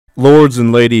Lords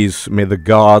and ladies, may the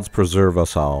gods preserve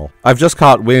us all. I've just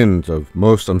caught wind of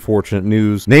most unfortunate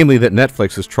news, namely that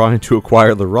Netflix is trying to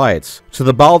acquire the rights to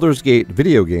the Baldur's Gate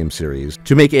video game series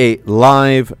to make a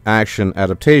live-action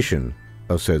adaptation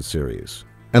of said series.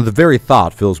 And the very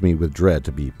thought fills me with dread,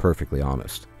 to be perfectly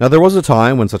honest. Now, there was a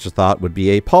time when such a thought would be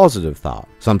a positive thought,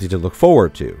 something to look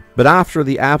forward to. But after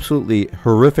the absolutely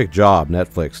horrific job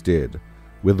Netflix did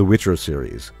with the Witcher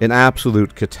series, an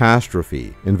absolute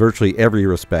catastrophe in virtually every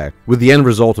respect, with the end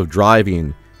result of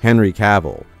driving Henry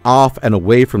Cavill off and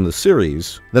away from the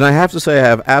series, then I have to say I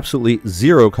have absolutely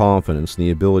zero confidence in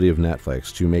the ability of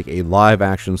Netflix to make a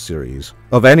live-action series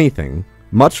of anything,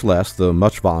 much less the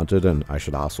much vaunted, and I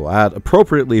should also add,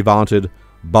 appropriately vaunted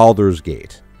Baldur's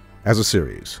Gate as a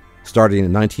series. Starting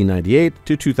in 1998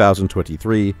 to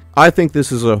 2023, I think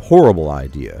this is a horrible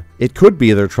idea. It could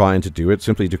be they're trying to do it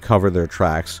simply to cover their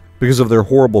tracks because of their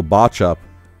horrible botch-up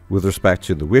with respect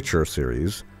to the Witcher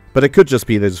series, but it could just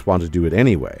be they just want to do it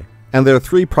anyway. And there are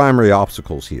three primary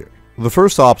obstacles here. The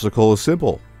first obstacle is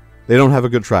simple. They don't have a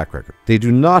good track record. They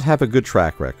do not have a good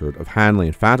track record of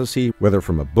handling fantasy, whether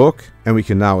from a book, and we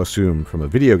can now assume from a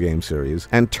video game series,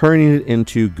 and turning it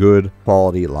into good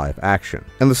quality live action.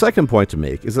 And the second point to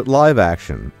make is that live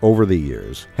action, over the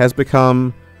years, has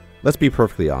become, let's be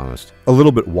perfectly honest, a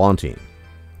little bit wanting.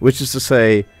 Which is to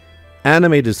say,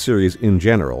 animated series in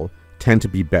general tend to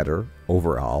be better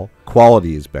overall.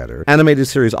 Quality is better. Animated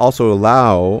series also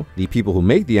allow the people who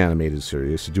make the animated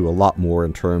series to do a lot more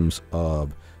in terms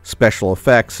of special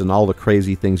effects and all the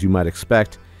crazy things you might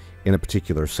expect in a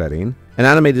particular setting. An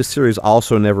animated series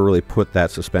also never really put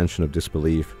that suspension of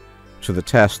disbelief to the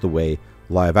test the way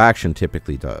live action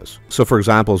typically does. So for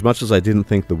example, as much as I didn't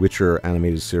think the Witcher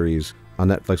animated series on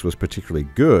Netflix was particularly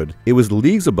good, it was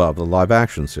leagues above the live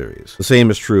action series. The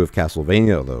same is true of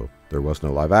Castlevania, although there was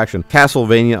no live action.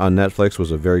 Castlevania on Netflix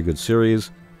was a very good series,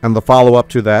 and the follow-up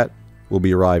to that will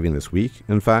be arriving this week,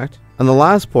 in fact. And the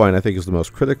last point, I think, is the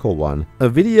most critical one. A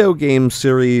video game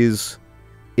series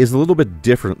is a little bit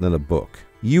different than a book.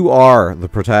 You are the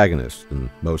protagonist, in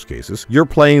most cases. You're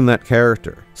playing that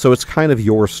character, so it's kind of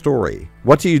your story.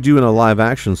 What do you do in a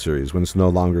live-action series when it's no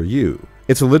longer you?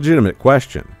 It's a legitimate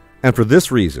question. And for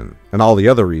this reason, and all the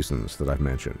other reasons that I've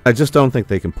mentioned, I just don't think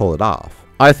they can pull it off.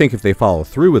 I think if they follow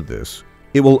through with this,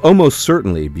 it will almost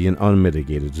certainly be an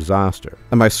unmitigated disaster.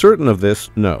 Am I certain of this?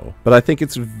 No. But I think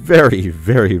it's very,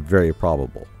 very, very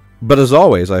probable. But as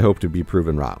always, I hope to be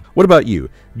proven wrong. What about you?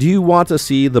 Do you want to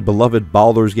see the beloved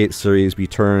Baldur's Gate series be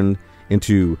turned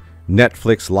into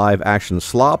Netflix live-action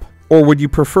slop? Or would you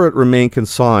prefer it remain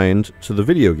consigned to the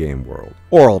video game world?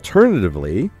 Or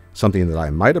alternatively, something that I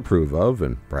might approve of,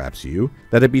 and perhaps you,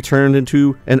 that it be turned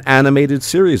into an animated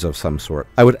series of some sort.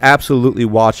 I would absolutely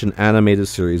watch an animated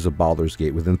series of Baldur's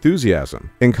Gate with enthusiasm,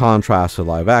 in contrast to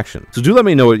live action. So do let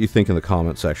me know what you think in the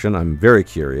comment section. I'm very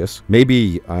curious.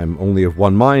 Maybe I'm only of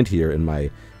one mind here in my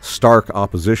stark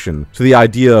opposition to the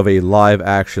idea of a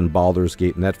live-action Baldur's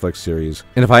Gate Netflix series.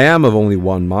 And if I am of only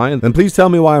one mind, then please tell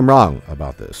me why I'm wrong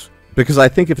about this. Because I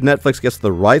think if Netflix gets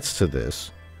the rights to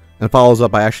this, and follows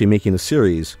up by actually making a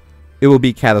series, it will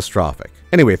be catastrophic.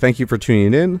 Anyway, thank you for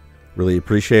tuning in. Really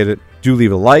appreciate it. Do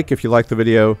leave a like if you like the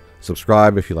video,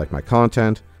 subscribe if you like my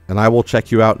content, and I will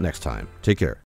check you out next time. Take care.